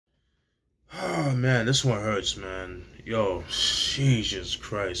Oh man, this one hurts, man. Yo, Jesus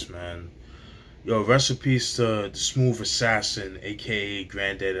Christ, man. Yo, rest in peace to the Smooth Assassin, aka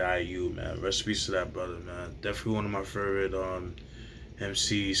Granddaddy IU, man. Rest in peace to that brother, man. Definitely one of my favorite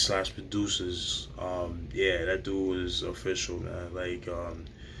MCs slash producers. Yeah, that dude was official, man. Like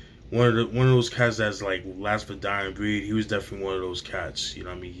one of those cats that's like last for dying breed. He was definitely one of those cats. You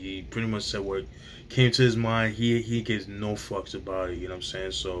know what I mean? He pretty much said what came to his mind. He gives no fucks about it. You know what I'm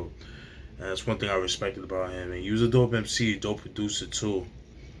saying? So that's one thing I respected about him. And he was a dope MC, dope producer too.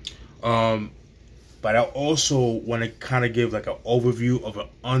 Um, but I also want to kind of give like an overview of an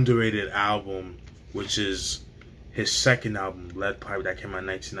underrated album, which is his second album, R.I.P, that came out in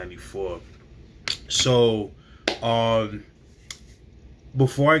 1994. So, um,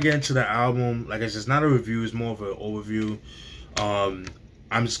 before I get into the album, like I said, it's not a review, it's more of an overview. Um,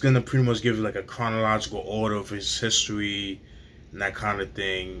 I'm just gonna pretty much give like a chronological order of his history and that kind of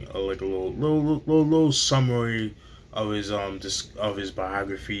thing, or like a little summary of his of his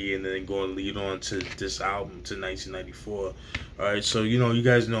biography, and then go and lead on to this album to 1994. All right, so you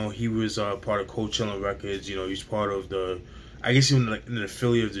guys know he was part of Coachella Records. He's part of the, I guess even like an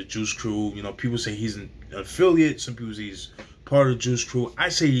affiliate of the Juice Crew. People say he's an affiliate. Some people say he's part of the Juice Crew. I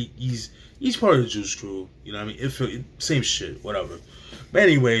say he's part of the Juice Crew. You know what I mean? Same shit, whatever. But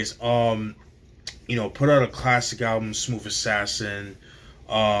anyways, put out a classic album, Smooth Assassin,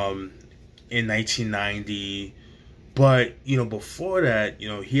 in 1990. But, before that,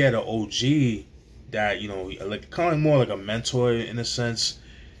 he had an OG that, like kind of more like a mentor in a sense,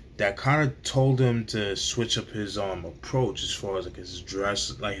 that kind of told him to switch up his approach as far as like his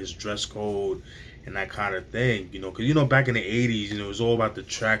dress code and that kind of thing. Because back in the 80s, it was all about the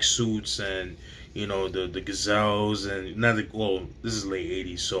track suits and the gazelles and this is late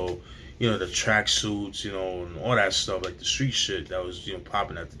 80s, so the track suits, and all that stuff, like the street shit that was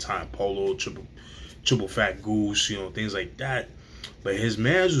popping at the time, polo, triple fat goose, things like that. But his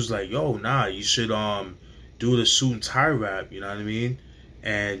mans was like, yo, nah, you should do the suit and tie rap, you know what I mean?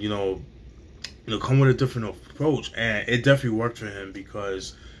 And come with a different approach. And it definitely worked for him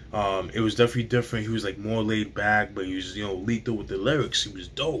because it was definitely different. He was like more laid back, but he was lethal with the lyrics. He was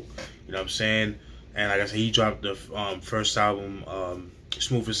dope, you know what I'm saying? And like I said, he dropped the first album,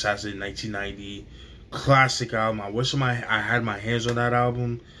 Smooth Assassin, in 1990. Classic album. I wish I had my hands on that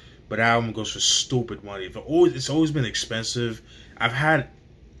album, but that album goes for stupid money. It's always been expensive. I've had a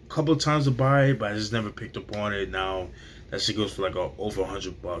couple of times to buy it, but I just never picked up on it. Now that shit goes for like over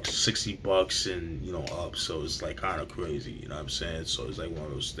 $100, $60, and up. So it's like kind of crazy. You know what I'm saying? So it's like one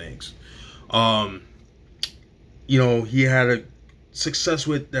of those things. He had a success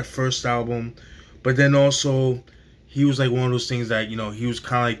with that first album, but then also he was like one of those things that he was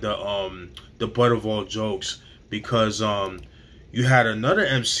kind of like the butt of all jokes, because you had another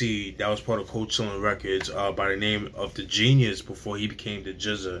MC that was part of Coachella Records by the name of The Genius before he became the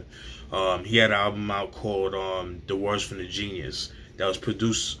Jizza. He had an album out called The Words from the Genius that was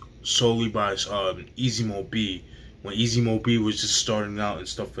produced solely by Easy Mo B, when Easy Mo B was just starting out and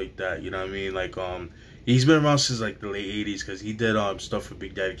stuff like that. You know what I mean? Like he's been around since like the late 80s, because he did stuff for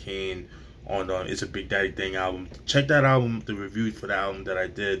Big Daddy Kane on It's a Big Daddy Thing album. Check that album, the review for the album that I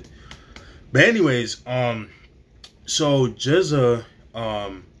did. But anyways, so GZA,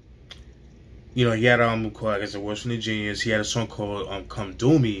 he had an album called, like I said, Words from the Genius. He had a song called Come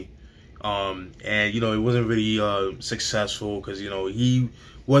Do Me. And it wasn't really successful, because he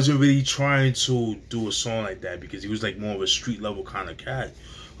wasn't really trying to do a song like that, because he was like more of a street level kind of cat.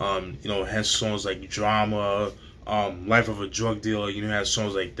 Had songs like Drama, Life of a Drug Dealer. Had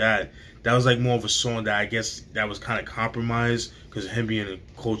songs like that. That was like more of a song that I guess that was kind of compromised, because of him being in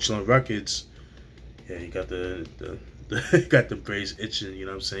Coachella Records. Yeah, he got the got the braids itching. You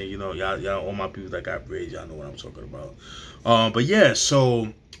know what I'm saying? Y'all, all my people that got braids, y'all know what I'm talking about. But yeah,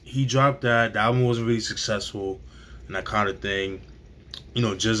 so he dropped that. The album wasn't really successful and that kind of thing.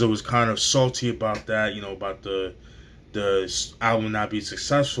 GZA was kind of salty about that. About the album not being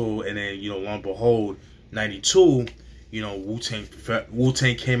successful, and then lo and behold, 92.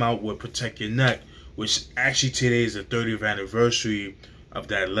 Wu-Tang came out with Protect Your Neck, which actually today is the 30th anniversary of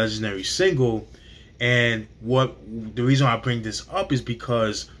that legendary single. And the reason I bring this up is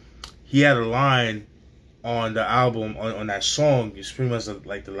because he had a line on the album, on that song. It's pretty much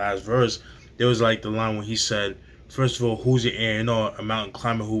like the last verse. There was like the line when he said, first of all, who's your A&R? A mountain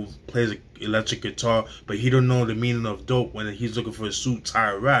climber who plays an electric guitar, but he don't know the meaning of dope when he's looking for a suit,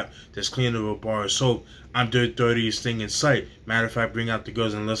 tie, rap that's clean of a bar of soap. I'm the dirtiest thing in sight. Matter of fact, bring out the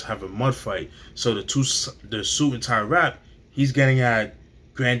girls and let's have a mud fight. So the suit and tie rap, he's getting at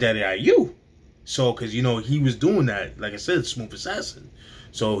Granddaddy IU. So, because he was doing that, like I said, Smooth Assassin.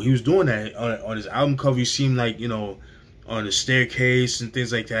 So he was doing that on his album cover. You see him like, you know, on the staircase and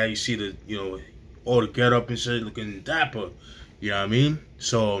things like that. You see the, you know, all the get up and shit looking dapper. You know what I mean?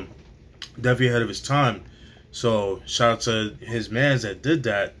 So definitely ahead of his time. So shout out to his mans that did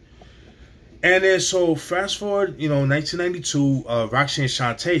that. And then so fast forward, you know, 1992, Roxanne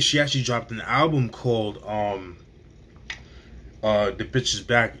Shante, she actually dropped an album called The Bitch Is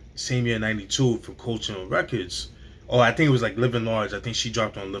Back, same year, 92, from Cultural Records. Oh, I think it was like Living Large. I think she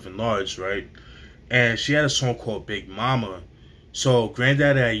dropped on Living Large, right? And she had a song called Big Mama. So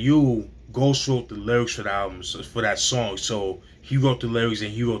Granddaddy IU Ghost wrote the lyrics for the album, for that song. So he wrote the lyrics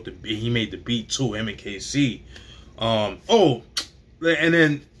and he made the beat too, him and KC. Oh, and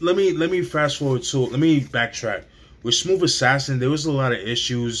then let me fast forward to, let me backtrack. With Smooth Assassin, there was a lot of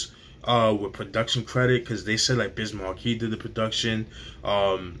issues with production credit, because they said like Biz Markie did the production.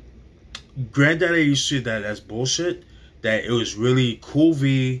 Granddaddy used to say that that's bullshit. That it was really Cool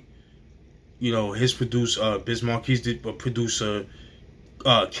V, you know, his producer, Biz Markie's producer,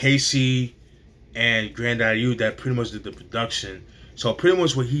 Casey, and Granddaddy U that pretty much did the production. So pretty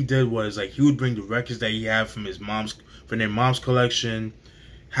much what he did was like he would bring the records that he had from their mom's collection,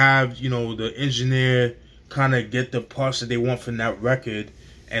 have, you know, the engineer kind of get the parts that they want from that record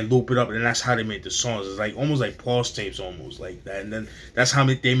and loop it up, and that's how they made the songs. It's like almost like pause tapes, almost like that. And then that's how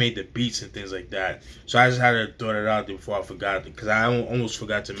they made the beats and things like that. So I just had to throw that out there before I forgot, because I almost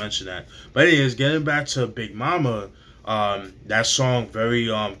forgot to mention that. But anyways, getting back to Big Mama, that song very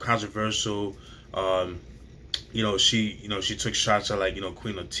controversial. You know, she took shots at like, you know,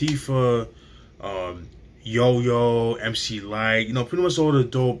 Queen Latifah, Yo-Yo, MC Lyte, you know, pretty much all the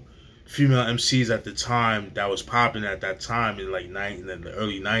dope female MCs at the time that was popping at that time in like in the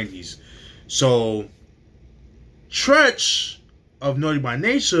early 90s. So Tretch of Naughty by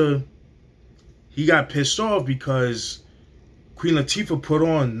Nature, he got pissed off because Queen Latifah put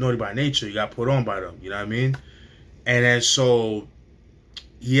on Naughty by Nature. He got put on by them, you know what I mean? And then so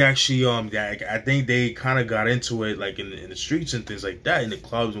he actually I think they kind of got into it like in the streets and things like that, in the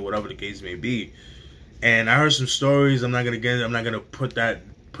clubs and whatever the case may be. And I heard some stories. I'm not gonna put that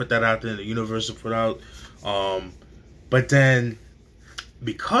out there in the universe to put out. But then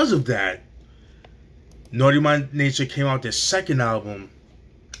because of that, Naughty by Nature came out their second album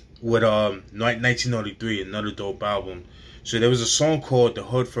with 1993, another dope album. So there was a song called The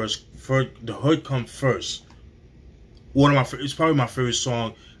Hood Come First. It's probably my favorite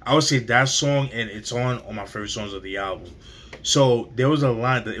song. I would say that song, and it's on my favorite songs of the album. So there was a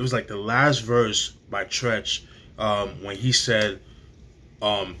line that it was like the last verse by Tretch, when he said,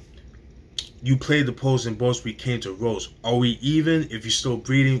 you played the pose and boast, we came to roast. Are we even? If you're still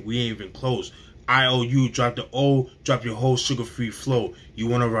breathing, we ain't even close. IOU, drop the O, drop your whole sugar-free flow. You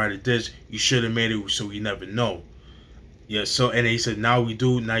want to ride a disc, you should have made it so we never know. Yeah, so, and he said, now we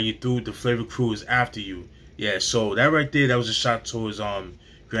do, now you do, the Flavor Crew is after you. Yeah, so that right there, that was a shot towards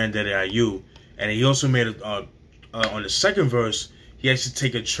Granddaddy IU. And he also made it, on the second verse, he actually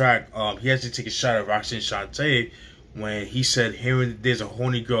take a shot at Roxanne Shante when he said, hearing there's a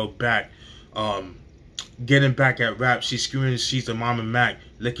horny girl back, getting back at rap, she's screaming she's the Mama Mac,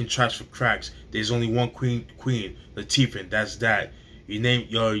 licking tracks for cracks. There's only one queen, Latifah, that's that. You name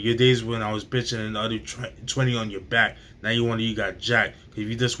your days when I was bitching and the other 20 on your back. Now you got jacked. If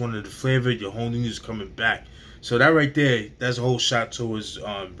you just wanted the flavor, your whole news coming back. So that right there, that's a whole shot towards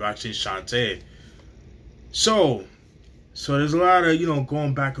Roxanne Shante. So there's a lot of, you know,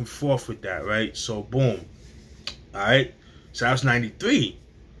 going back and forth with that, right? So boom. Alright. So that was 93.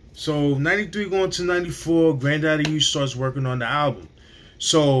 So 93 going to 94, Granddaddy U starts working on the album.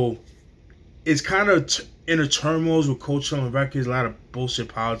 So it's kind of in a turmoil with Cold Chillin' Records, a lot of bullshit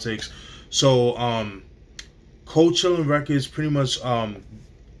politics. So Cold Chillin' Records pretty much kind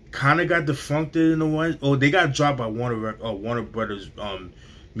of got defuncted in a way. Oh, they got dropped by Warner Brothers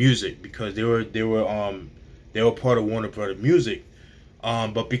Music, because they were part of Warner Brothers Music.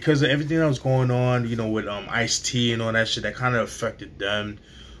 But because of everything that was going on, you know, with Ice-T and all that shit, that kind of affected them.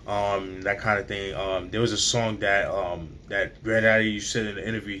 That kind of thing. There was a song that Granddaddy said in the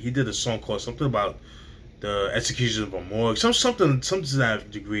interview. He did a song called something about the execution of a morgue, something to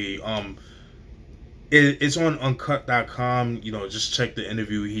that degree. It's on Uncut.com. You know, just check the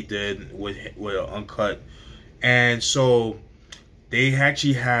interview he did with Uncut. And so they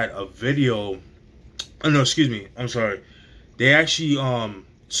actually had a video. Oh no, excuse me. I'm sorry. They actually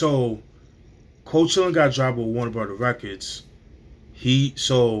so Cold Chillin' got dropped with Warner Brothers Records.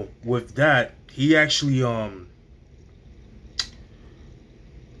 With that, he actually I'm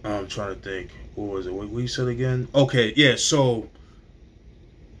trying to think. What was it? What he said again? Okay, yeah, so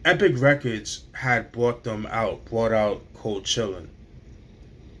Epic Records had brought out Cold Chillin'.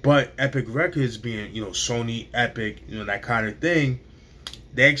 But Epic Records being, Sony, Epic, that kind of thing,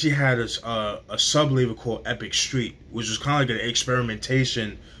 they actually had a sub-label called Epic Street, which was kind of like an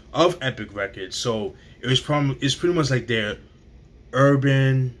experimentation of Epic Records. So it's pretty much like their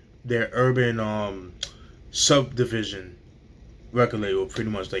urban subdivision record label, pretty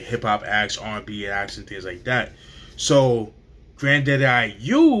much like hip hop acts, R&B acts, and things like that. So Granddaddy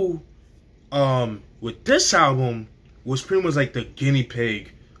IU, with this album, was pretty much like the guinea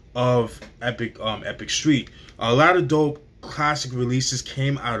pig of Epic Street. A lot of dope classic releases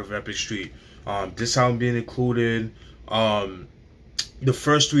came out of Epic Street. This album being included. The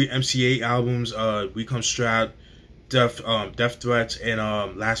first 3 MCA albums, We Come Strapped, Death Threats,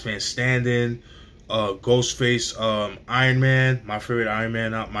 and Last Man Standing. Ghostface, Iron Man, my favorite Iron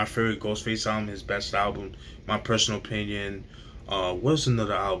Man, my favorite Ghostface album, his best album, my personal opinion. What's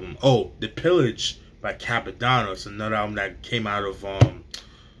another album? Oh, The Pillage by Capadonna. It's another album that came out of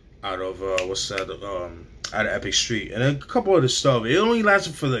Epic Street, and a couple other stuff. It only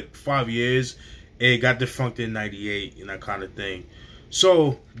lasted for like 5 years. It got defunct in '98 and that kind of thing.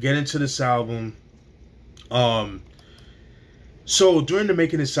 So get into this album. So during the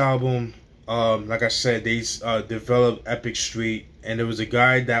making of this album, like I said, they developed Epic Street, and there was a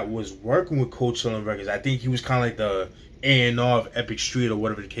guy that was working with Cold Chillin' Records. I think he was kind of like the A&R of Epic Street or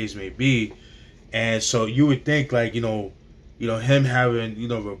whatever the case may be. And so you would think like, him having,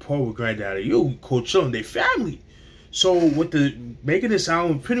 rapport with Granddaddy, Cold Chillin', they family. So with the making this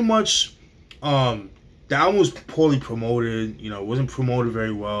album, pretty much, the album was poorly promoted, wasn't promoted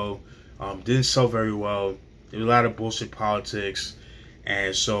very well, didn't sell very well. There was a lot of bullshit politics.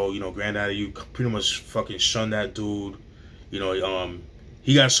 And so, Granddaddy, pretty much fucking shunned that dude.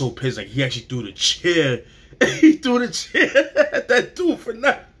 He got so pissed, like he actually threw the chair. He threw the chair at that dude for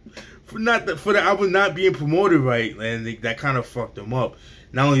the album not being promoted right, and that kind of fucked him up.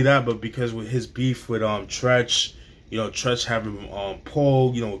 Not only that, but because with his beef with Tretch, Tretch having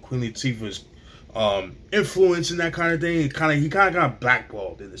Paul, with Queen Latifah's influence and that kind of thing, he kind of got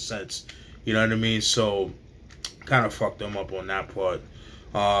blackballed in a sense. You know what I mean? So kind of fucked him up on that part.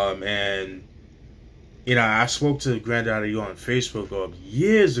 And I spoke to Granddaddy on Facebook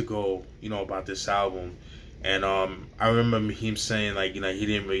years ago, about this album. And I remember him saying like, he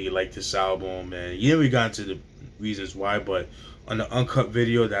didn't really like this album, and he didn't really got into the reasons why. But on the uncut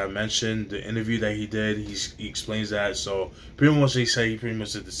video that I mentioned, the interview that he did, he explains that. So pretty much he pretty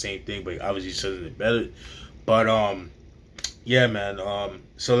much did the same thing, but obviously he said it better. But yeah, man.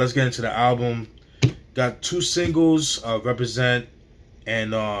 So let's get into the album. Got 2 singles, Represent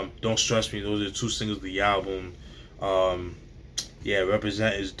and Don't Stress Me. Those are the 2 singles of the album. Yeah,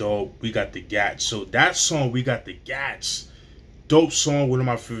 Represent is dope. We Got the Gats. So that song, We Got the Gats, dope song, one of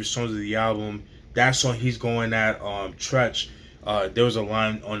my favorite songs of the album. That song, he's going at Tretch. There was a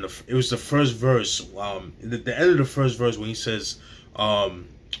line on it was the first verse. The end of the first verse when he says,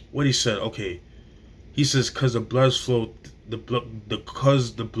 what he said. Okay, he says, "Cause the blood flow,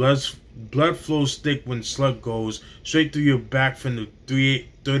 cause the blood flows thick when slug goes straight through your back from the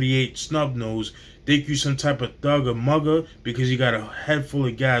 38 snub nose. Think you some type of thug or mugger because you got a head full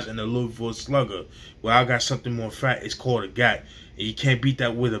of gas and a little full of slugger. Well, I got something more fat. It's called a gat. And you can't beat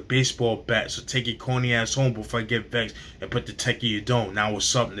that with a baseball bat. So take your corny ass home before I get vexed and put the tech in your dome. Now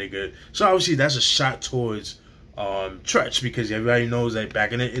what's up, nigga?" So obviously that's a shot towards Tretch, because everybody knows that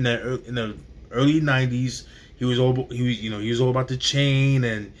back in the early '90s, he was all about the chain,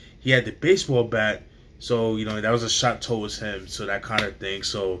 and he had the baseball bat. So that was a shot towards him. So that kind of thing.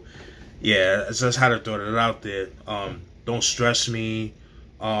 So yeah, so that's how to throw that out there. Don't Stress Me.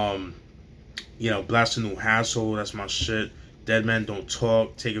 Blast a New Hassle. That's my shit. Dead Man Don't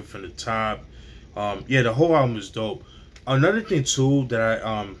Talk. Take It From the Top. Yeah, the whole album is dope. Another thing too that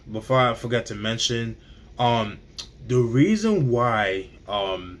I before I forgot to mention, the reason why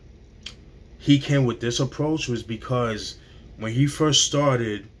he came with this approach was because when he first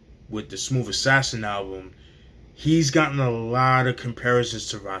started with the Smooth Assassin album, he's gotten a lot of comparisons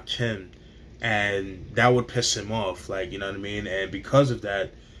to Rakim, and that would piss him off, like, you know what I mean? And because of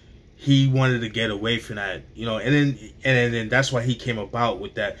that, he wanted to get away from that, and then that's why he came about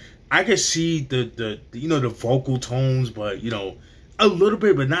with that. I could see the vocal tones, but a little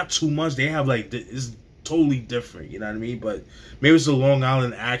bit, but not too much. They have it's totally different, you know what I mean? But maybe it's the Long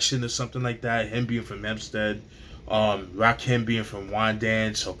Island accent or something like that. Him being from Hempstead, Rakim being from Wine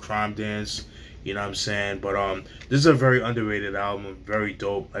Dance or Crime Dance, you know what I'm saying? But this is a very underrated album, very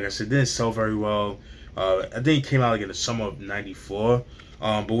dope. Like I said, it didn't sell very well. I think it came out in the summer of '94.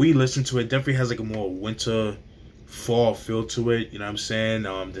 But we listened to it. Definitely has a more winter, fall feel to it. You know what I'm saying?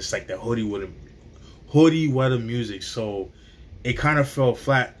 Just like the hoodie weather music. So it kind of fell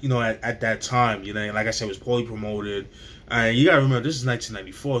flat, you know, at that time. You know, like I said, it was poorly promoted. And you gotta remember, this is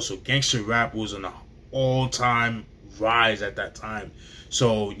 1994, so gangster rap was on an all-time rise at that time.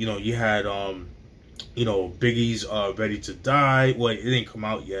 So, you know, you had, you know, Biggie's Ready to Die. Well, it didn't come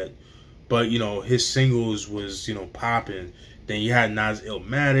out yet, but, you know, his singles was, you know, popping. Then you had Nas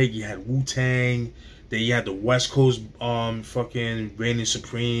Illmatic, you had Wu-Tang, then you had the West Coast fucking reigning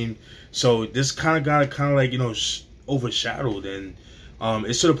supreme. So this kind of got kind of like, you know, overshadowed, and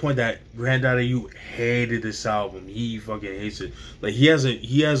it's to the point that Granddaddy You hated this album. He fucking hates it. Like he has a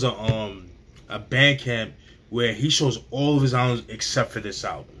Bandcamp where he shows all of his albums except for this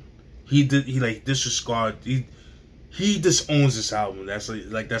album. He like disregard, he disowns this album. That's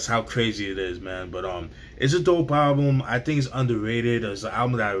like that's how crazy it is, man. But it's a dope album. I think it's underrated. It's an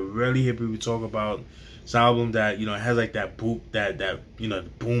album that I rarely hear people talk about. It's an album that, you know, it has like that you know,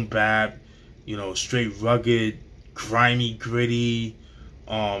 boom bap, you know, straight rugged, grimy, gritty,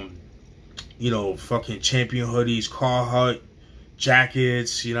 you know, fucking Champion hoodies, Carhartt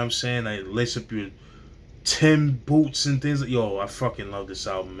jackets, you know what I'm saying? Like lace up your Tim boots and things. Yo, I fucking love this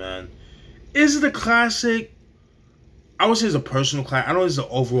album, man. Is it a classic? I would say it's a personal classic. I know it's an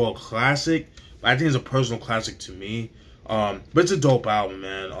overall classic, but I think it's a personal classic to me. But it's a dope album,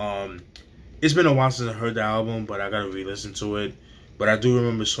 man. It's been a while since I heard the album, but I gotta re-listen to it. But I do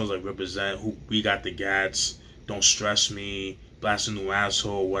remember songs like Represent, Who We Got the Gats, Don't Stress Me, Blast a New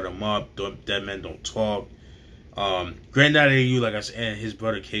Asshole, What I'm Up, Dead Men Don't Talk. Granddaddy You, like I said, and his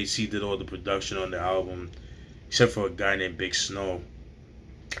brother KC did all the production on the album, except for a guy named Big Snow.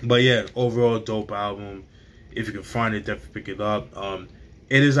 But yeah, overall dope album. If you can find it, definitely pick it up.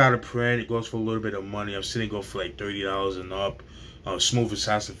 It is out of print. It goes for a little bit of money. I've seen it go for like $30 and up. Smooth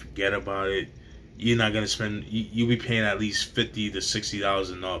Assassin, forget about it. You're not gonna spend. You'll be paying at least $50 to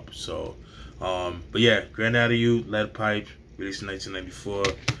 $60 and up. So, but yeah, Granddaddy You, Lead Pipe, released in 1994.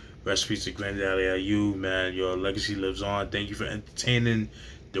 Rest in peace to Granddaddy You, man. Your legacy lives on. Thank you for entertaining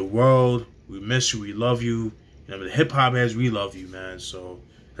the world. We miss you. We love you. You know, the hip hop heads, we love you, man. So,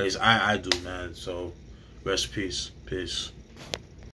 at least I do, man. So, rest in peace. Peace.